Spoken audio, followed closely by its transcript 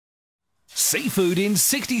Seafood in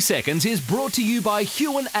 60 seconds is brought to you by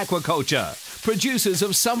HUON Aquaculture, producers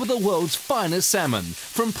of some of the world's finest salmon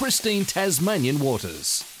from pristine Tasmanian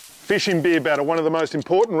waters. Fishing beer batter, one of the most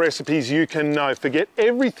important recipes you can know. Forget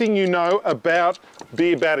everything you know about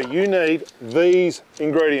beer batter. You need these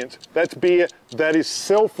ingredients. That's beer, that is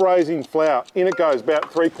self-raising flour. In it goes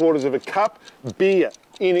about 3/4 of a cup. Beer,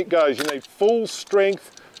 in it goes. You need full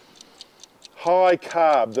strength, high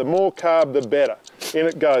carb. The more carb, the better. In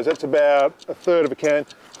it goes. That's about 1/3 of a can,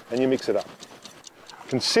 and you mix it up.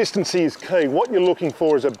 Consistency is key. What you're looking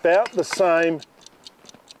for is about the same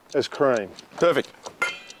as cream. Perfect.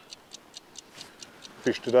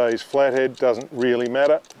 Fish today is flathead, doesn't really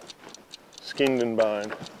matter. Skinned and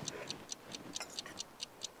boned.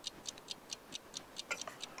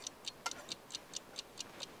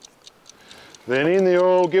 Then in the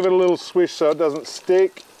oil, give it a little swish so it doesn't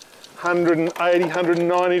stick. 180,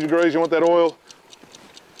 190 degrees, you want that oil.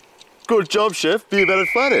 Good job, Chef. Beer battered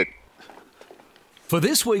flathead. For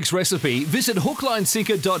this week's recipe, visit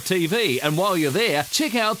hooklinesinker.tv, and while you're there,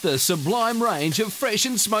 check out the sublime range of fresh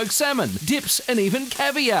and smoked salmon, dips and even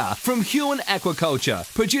caviar from HUON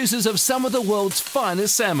Aquaculture, producers of some of the world's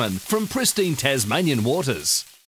finest salmon from pristine Tasmanian waters.